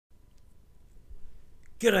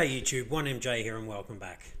G'day YouTube, 1MJ here and welcome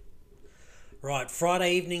back. Right,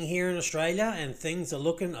 Friday evening here in Australia and things are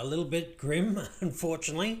looking a little bit grim,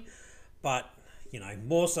 unfortunately. But,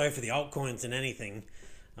 more so for the altcoins than anything.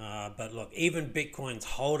 But look, even Bitcoin's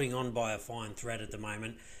holding on by a fine thread at the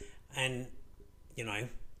moment. And,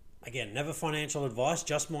 again, never financial advice,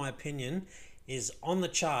 just my opinion, is on the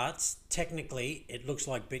charts, technically, it looks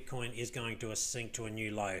like Bitcoin is going to sink to a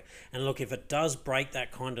new low. And look, if it does break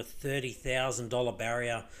that kind of $30,000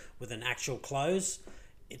 barrier with an actual close,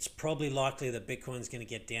 it's probably likely that Bitcoin's going to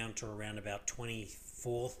get down to around about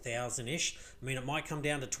 24,000-ish. I mean, it might come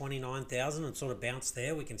down to 29,000 and sort of bounce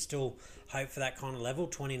there. We can still hope for that kind of level,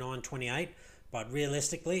 29, 28. But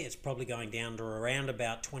realistically, it's probably going down to around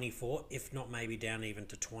about 24, if not maybe down even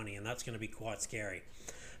to 20. And that's going to be quite scary.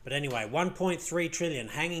 But anyway, 1.3 trillion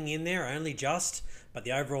hanging in there only just, but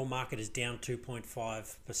the overall market is down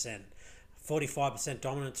 2.5%. 45%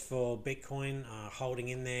 dominance for Bitcoin holding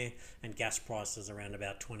in there, and gas prices around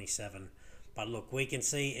about 27. But look, we can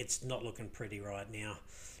see it's not looking pretty right now.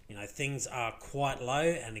 Things are quite low,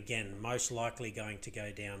 and again, most likely going to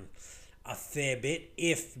go down a fair bit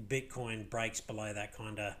if Bitcoin breaks below that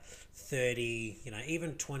kind of 30,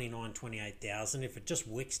 even 29, 28,000. If it just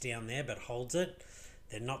wicks down there but holds it,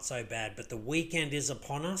 they're not so bad. But the weekend is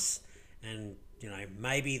upon us, and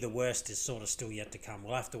maybe the worst is sort of still yet to come.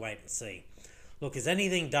 We'll have to wait and see. Look, has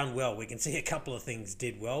anything done well? We can see a couple of things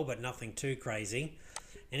did well, but nothing too crazy.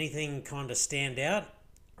 Anything kind of stand out?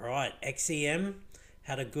 All right, XEM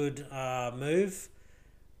had a good move.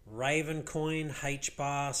 Raven Coin,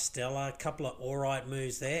 H-Bar, Stellar, a couple of alright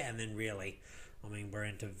moves there, and then really, we're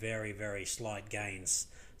into very, very slight gains.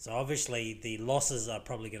 So obviously the losses are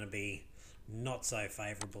probably going to be not so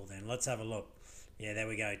favorable then. Let's have a look. Yeah, there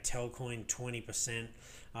we go. Telcoin 20%.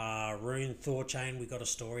 Rune Thorchain, we got a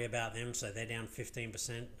story about them, so they're down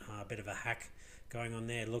 15%. A bit of a hack going on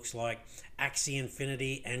there, looks like. Axie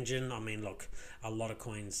Infinity, Engine. Look, a lot of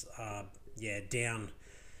coins down.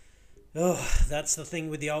 Oh, that's the thing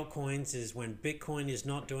with the altcoins, is when Bitcoin is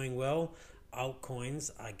not doing well,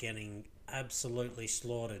 altcoins are getting absolutely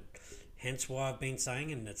slaughtered. Hence why I've been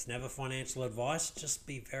saying, and it's never financial advice, just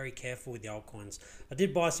be very careful with the altcoins. I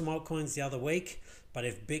did buy some altcoins the other week, but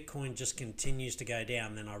if Bitcoin just continues to go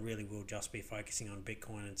down, then I really will just be focusing on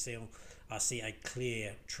Bitcoin until I see a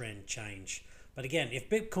clear trend change. But again, if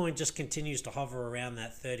Bitcoin just continues to hover around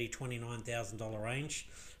that $30,000, $29,000 range,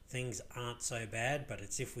 things aren't so bad, but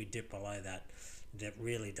it's if we dip below that, that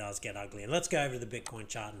really does get ugly. And let's go over to the Bitcoin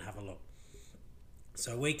chart and have a look.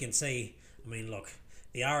 So we can see, look,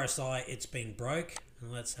 the RSI, it's been broke,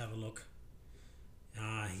 and let's have a look.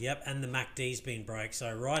 Yep, and the MACD's been broke. So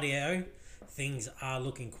rightio, things are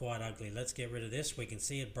looking quite ugly. Let's get rid of this. We can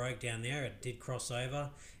see it broke down there. It did cross over.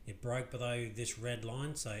 It broke below this red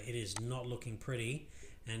line, so it is not looking pretty.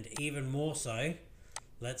 And even more so,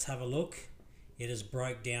 let's have a look. It has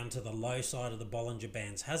broke down to the low side of the Bollinger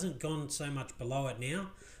Bands. Hasn't gone so much below it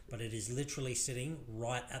now, but it is literally sitting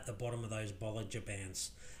right at the bottom of those Bollinger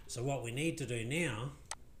Bands. So what we need to do now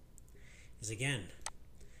is, again,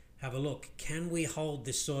 have a look. Can we hold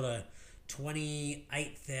this sort of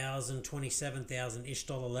 28,000, 27,000-ish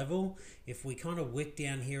dollar level? If we kind of wick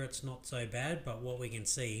down here, it's not so bad, but what we can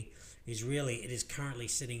see is really it is currently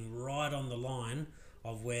sitting right on the line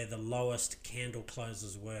of where the lowest candle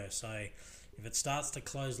closes were. So if it starts to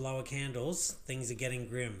close lower candles, things are getting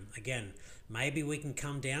grim. Again, maybe we can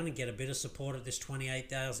come down and get a bit of support at this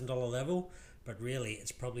 $28,000 level, but really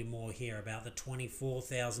it's probably more here about the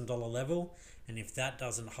 $24,000 level. And if that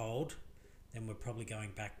doesn't hold, then we're probably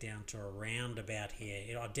going back down to around about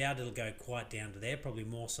here. I doubt it'll go quite down to there, probably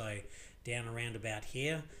more so down around about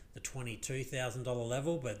here, the $22,000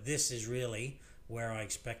 level. But this is really where I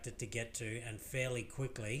expect it to get to, and fairly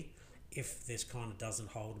quickly, if this kind of doesn't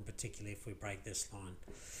hold, and particularly if we break this line.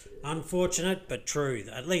 Unfortunate, but true.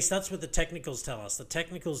 At least that's what the technicals tell us. The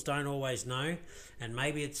technicals don't always know, and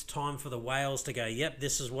maybe it's time for the whales to go, yep,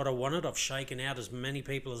 this is what I wanted. I've shaken out as many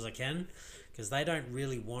people as I can, because they don't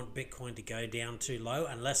really want Bitcoin to go down too low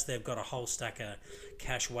unless they've got a whole stack of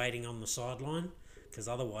cash waiting on the sideline, because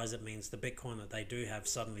otherwise it means the Bitcoin that they do have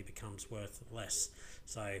suddenly becomes worth less.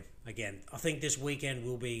 So again, I think this weekend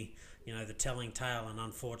will be the telling tale, and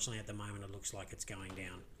unfortunately at the moment it looks like it's going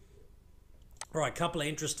down. All right, couple of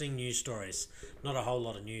interesting news stories. Not a whole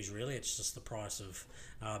lot of news really, it's just the price of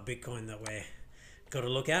Bitcoin that we're got to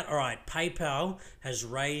look at. All right, PayPal has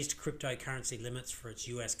raised cryptocurrency limits for its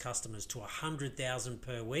US customers to 100,000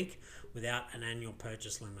 per week without an annual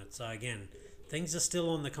purchase limit. So again, things are still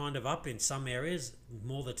on the kind of up in some areas,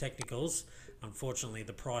 more the technicals. Unfortunately,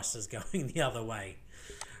 the price is going the other way.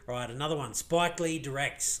 All right, another one. Spike Lee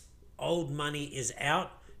directs old money is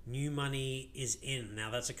out, new money is in. Now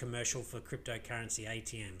that's a commercial for cryptocurrency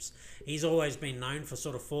ATMs. He's always been known for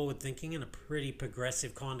sort of forward thinking and a pretty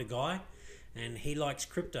progressive kind of guy, and he likes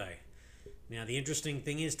crypto. Now the interesting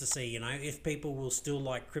thing is to see, you know, if people will still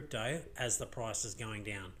like crypto as the price is going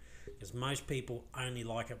down, because most people only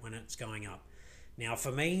like it when it's going up. Now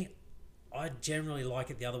for me, I generally like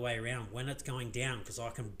it the other way around, when it's going down, because I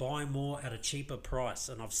can buy more at a cheaper price.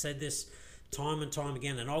 And I've said this time and time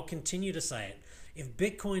again, and I'll continue to say it. If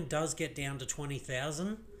Bitcoin does get down to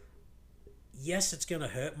 20,000, yes, it's going to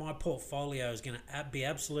hurt. My portfolio is going to be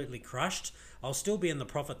absolutely crushed. I'll still be in the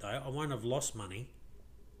profit though. I won't have lost money.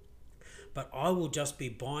 But I will just be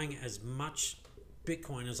buying as much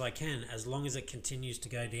Bitcoin as I can as long as it continues to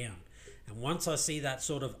go down. And once I see that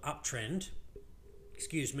sort of uptrend,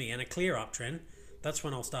 and a clear uptrend, that's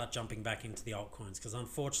when I'll start jumping back into the altcoins, because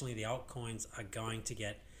unfortunately the altcoins are going to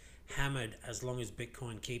get hammered as long as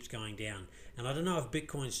Bitcoin keeps going down. And I don't know if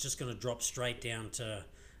Bitcoin's just going to drop straight down to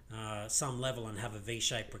some level and have a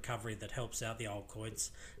V-shaped recovery that helps out the altcoins.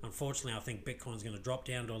 Unfortunately, I think Bitcoin's going to drop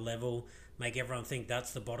down to a level, make everyone think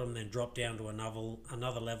that's the bottom, then drop down to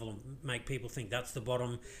another level and make people think that's the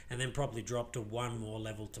bottom, and then probably drop to one more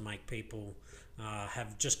level to make people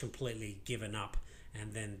have just completely given up,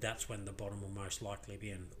 and then that's when the bottom will most likely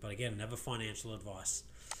be in. But again, never financial advice.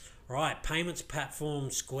 Right, payments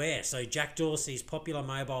platform Square. So Jack Dorsey's popular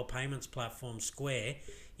mobile payments platform Square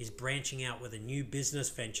is branching out with a new business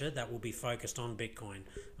venture that will be focused on Bitcoin.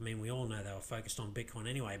 I mean, we all know they were focused on Bitcoin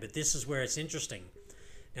anyway, but this is where it's interesting.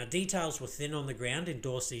 Now, details were thin on the ground in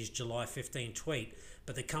Dorsey's July 15 tweet,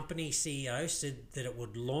 but the company CEO said that it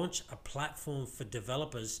would launch a platform for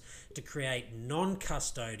developers to create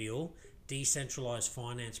non-custodial, decentralized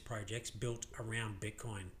finance projects built around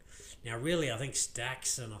Bitcoin. Now, really, I think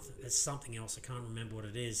Stacks and there's something else, I can't remember what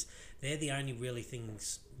it is. They're the only really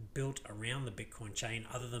things built around the Bitcoin chain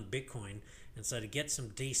other than Bitcoin. And so to get some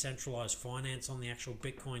decentralized finance on the actual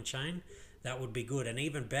Bitcoin chain, that would be good. And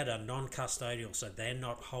even better, non-custodial, so they're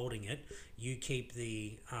not holding it. You keep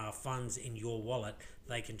the funds in your wallet.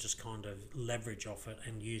 They can just kind of leverage off it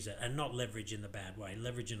and use it. And not leverage in the bad way,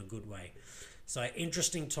 leverage in a good way. So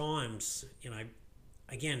interesting times, you know.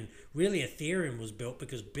 Again, really Ethereum was built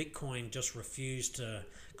because Bitcoin just refused to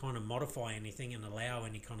kind of modify anything and allow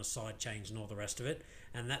any kind of side chains and all the rest of it.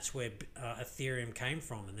 And that's where Ethereum came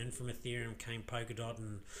from. And then from Ethereum came Polkadot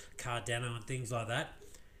and Cardano and things like that.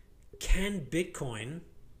 Can Bitcoin,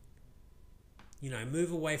 you know,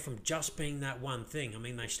 move away from just being that one thing? I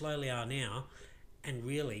mean, they slowly are now, and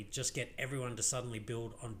really just get everyone to suddenly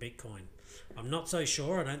build on Bitcoin. I'm not so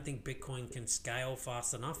sure. I don't think Bitcoin can scale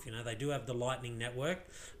fast enough. You know, they do have the Lightning Network,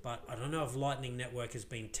 but I don't know if Lightning Network has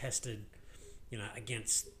been tested, you know,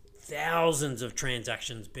 against thousands of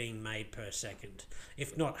transactions being made per second,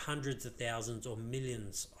 if not hundreds of thousands or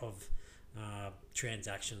millions of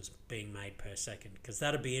transactions being made per second, because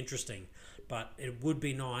that'd be interesting. But it would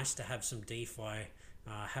be nice to have some DeFi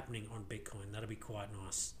happening on Bitcoin. That'd be quite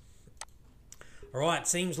nice. All right,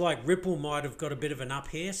 seems like Ripple might have got a bit of an up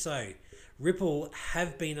here. So Ripple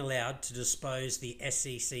have been allowed to dispose the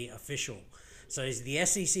SEC official. So the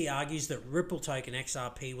SEC argues that Ripple token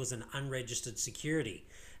XRP was an unregistered security,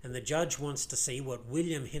 and the judge wants to see what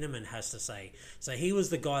William Hinneman has to say. So he was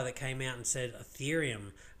the guy that came out and said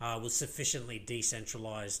Ethereum was sufficiently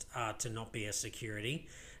decentralized to not be a security.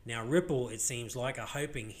 Now Ripple, it seems like, are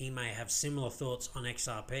hoping he may have similar thoughts on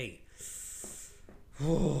XRP.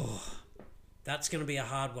 That's going to be a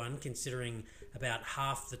hard one, considering about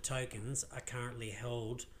half the tokens are currently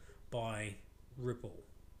held by Ripple.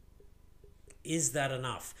 Is that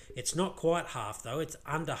enough? It's not quite half though, it's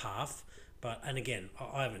under half. But, and again,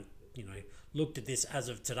 I haven't, you know, looked at this as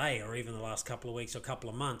of today or even the last couple of weeks or couple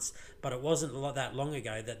of months, but it wasn't that long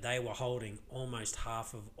ago that they were holding almost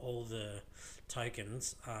half of all the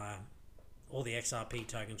tokens. All the XRP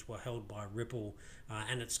tokens were held by Ripple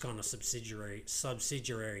and its kind of subsidiaries,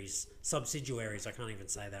 I can't even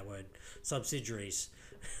say that word, subsidiaries.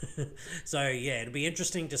 So yeah, it'll be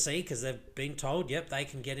interesting to see, because they've been told, yep, they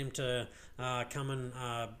can get him to come and,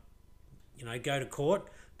 you know, go to court,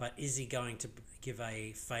 but is he going to give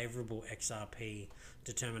a favourable XRP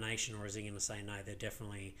determination, or is he going to say, no, they're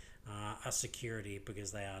definitely a security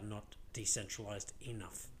because they are not decentralized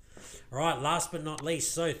enough? All right, last but not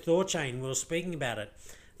least, so Thorchain, we were speaking about it.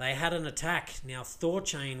 They had an attack. Now,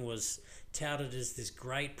 Thorchain was touted as this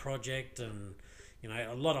great project and, you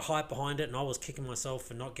know, a lot of hype behind it, and I was kicking myself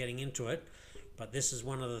for not getting into it. But this is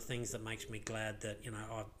one of the things that makes me glad that,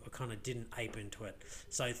 I kind of didn't ape into it.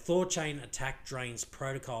 So ThorChain attack drains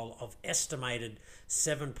protocol of estimated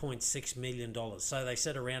 $7.6 million. So they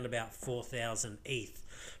said around about 4,000 ETH.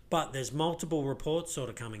 But there's multiple reports sort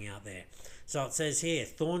of coming out there. So it says here,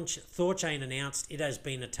 ThorChain announced it has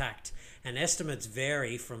been attacked, and estimates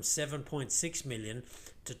vary from $7.6 million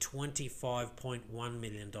to $25.1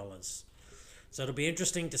 million. So it'll be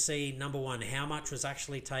interesting to see, number one, how much was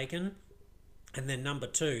actually taken, and then number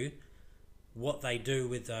two, what they do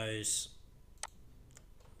with those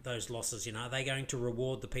losses. Are they going to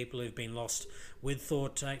reward the people who've been lost with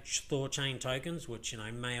ThorChain tokens, which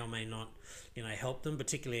may or may not help them,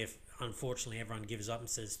 particularly if unfortunately everyone gives up and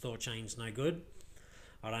says ThorChain's no good?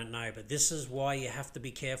 I don't know, but this is why you have to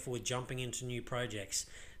be careful with jumping into new projects.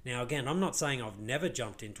 Now again, I'm not saying I've never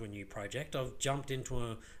jumped into a new project. I've jumped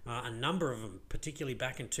into a number of them, particularly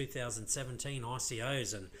back in 2017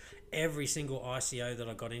 ICOs, and every single ICO that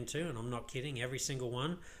I got into, and I'm not kidding, every single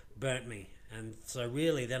one burnt me. And so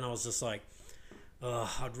really then I was just like,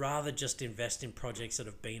 I'd rather just invest in projects that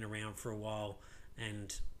have been around for a while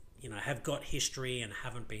and have got history and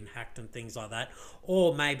haven't been hacked and things like that,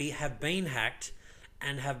 or maybe have been hacked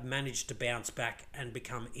and have managed to bounce back and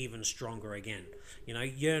become even stronger again.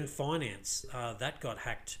 Yearn Finance, that got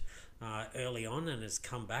hacked early on and has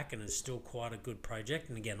come back and is still quite a good project.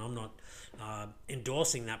 And again, I'm not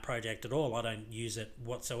endorsing that project at all. I don't use it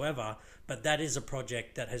whatsoever, but that is a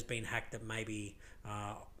project that has been hacked that maybe,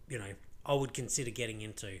 I would consider getting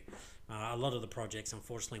into. A lot of the projects,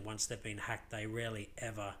 unfortunately, once they've been hacked, they rarely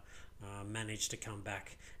ever manage to come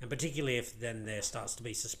back, and particularly if then there starts to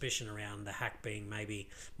be suspicion around the hack being maybe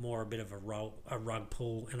more a bit of a rug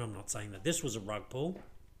pull. And I'm not saying that this was a rug pull,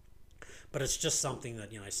 but it's just something that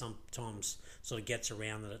sometimes sort of gets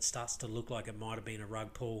around, that it starts to look like it might have been a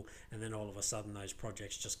rug pull, and then all of a sudden those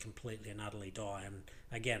projects just completely and utterly die. And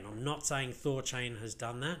again, I'm not saying ThorChain has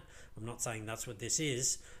done that. I'm not saying that's what this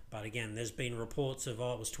is. But again, there's been reports of,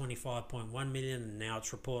 it was 25.1 million, and now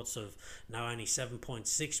it's reports of, no, only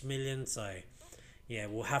 7.6 million. So yeah,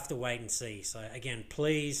 we'll have to wait and see. So again,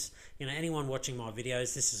 please, anyone watching my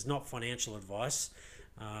videos, this is not financial advice.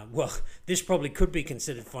 Well, this probably could be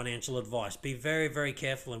considered financial advice. Be very, very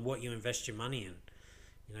careful in what you invest your money in.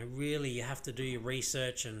 Really, you have to do your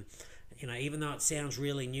research, and even though it sounds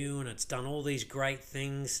really new and it's done all these great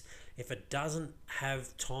things, if it doesn't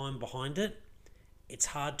have time behind it, it's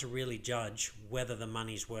hard to really judge whether the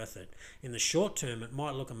money's worth it. In the short term, it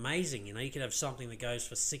might look amazing. You could have something that goes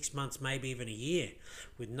for 6 months, maybe even a year,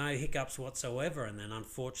 with no hiccups whatsoever, and then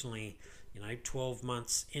unfortunately, 12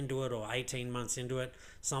 months into it or 18 months into it,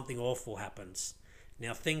 something awful happens.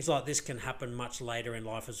 Now, things like this can happen much later in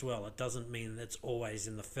life as well. It doesn't mean that it's always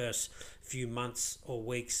in the first few months or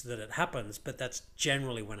weeks that it happens, but that's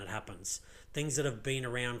generally when it happens. Things that have been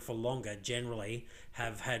around for longer generally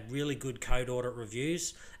have had really good code audit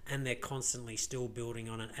reviews, and they're constantly still building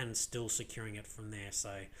on it and still securing it from there.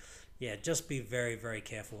 So yeah, just be very, very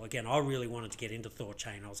careful. Again, I really wanted to get into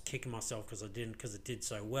ThorChain. I was kicking myself because I didn't, because it did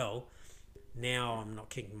so well. Now I'm not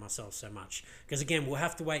kicking myself so much, because again, we'll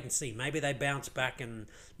have to wait and see. Maybe they bounce back and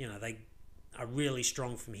they are really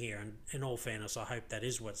strong from here, and in all fairness, I hope that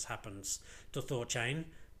is what happens to ThorChain,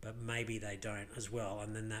 but maybe they don't as well,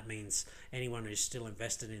 and then that means anyone who's still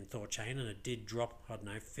invested in ThorChain, and it did drop, I don't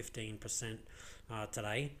know, 15%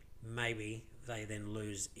 today, maybe they then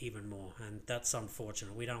lose even more, and that's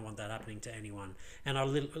unfortunate. We don't want that happening to anyone, and I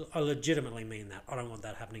legitimately mean that. I don't want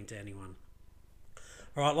that happening to anyone.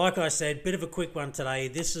 All right, like I said, bit of a quick one today.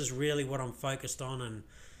 This is really what I'm focused on, and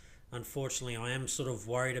unfortunately I am sort of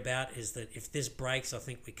worried about, is that if this breaks, I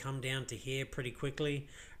think we come down to here pretty quickly,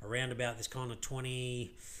 around about this kind of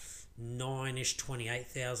 $29,000-ish,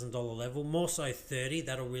 $28,000 level, more so 30.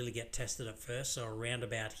 That'll really get tested at first, so around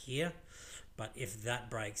about here. But if that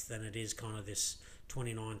breaks, then it is kind of this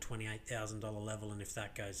 $28,000 level, and if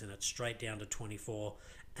that goes, then it's straight down to 24,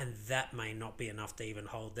 and that may not be enough to even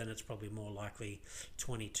hold. Then it's probably more likely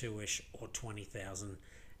 22-ish or 20,000.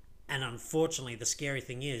 And unfortunately, the scary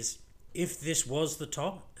thing is, if this was the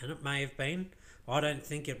top, and it may have been, I don't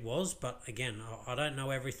think it was, but again, I don't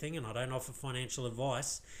know everything and I don't offer financial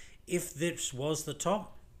advice. If this was the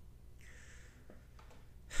top,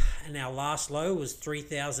 and our last low was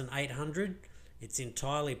 3,800, it's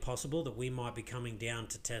entirely possible that we might be coming down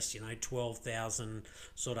to test, $12,000,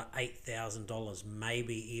 sort of $8,000,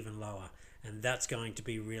 maybe even lower. And that's going to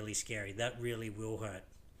be really scary. That really will hurt.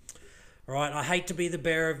 All right, I hate to be the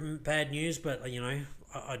bearer of bad news, but, I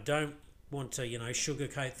don't want to,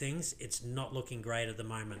 sugarcoat things. It's not looking great at the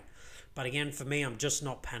moment. But again, for me, I'm just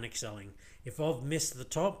not panic selling. If I've missed the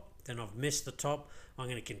top, then I've missed the top. I'm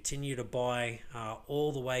going to continue to buy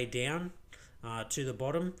all the way down to the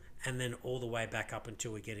bottom, and then all the way back up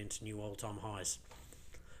until we get into new all-time highs.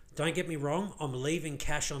 Don't get me wrong, I'm leaving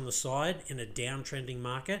cash on the side in a downtrending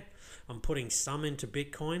market. I'm putting some into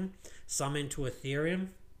Bitcoin, some into Ethereum,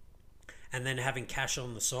 and then having cash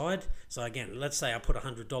on the side. So again, let's say I put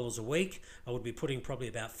 $100 a week, I would be putting probably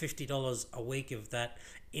about $50 a week of that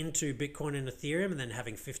into Bitcoin and Ethereum, and then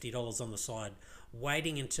having $50 on the side,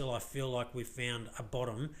 waiting until I feel like we've found a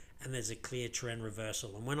bottom and there's a clear trend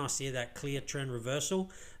reversal. And when I see that clear trend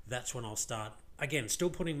reversal, that's when I'll start. Again, still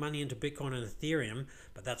putting money into Bitcoin and Ethereum,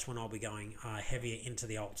 but that's when I'll be going heavier into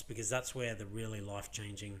the alts, because that's where the really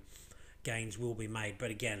life-changing gains will be made.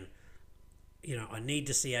 But again, I need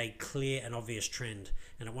to see a clear and obvious trend,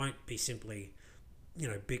 and it won't be simply,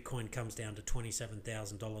 Bitcoin comes down to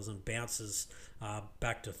 $27,000 and bounces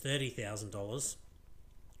back to $30,000.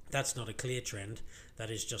 That's not a clear trend. That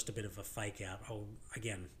is just a bit of a fake out.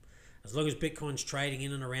 Again, as long as Bitcoin's trading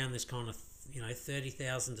in and around this kind of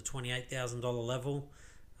 $30,000 to $28,000 level,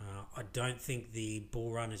 I don't think the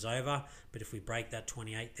bull run is over. But if we break that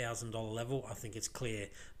 $28,000 level, I think it's clear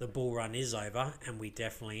the bull run is over, and we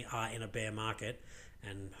definitely are in a bear market,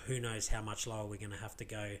 and who knows how much lower we're going to have to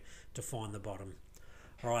go to find the bottom.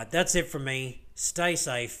 All right, that's it from me. Stay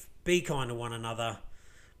safe, be kind to one another.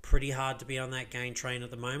 Pretty hard to be on that gain train at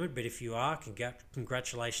the moment, but if you are,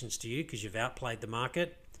 congratulations to you, because you've outplayed the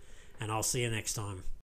market, and I'll see you next time.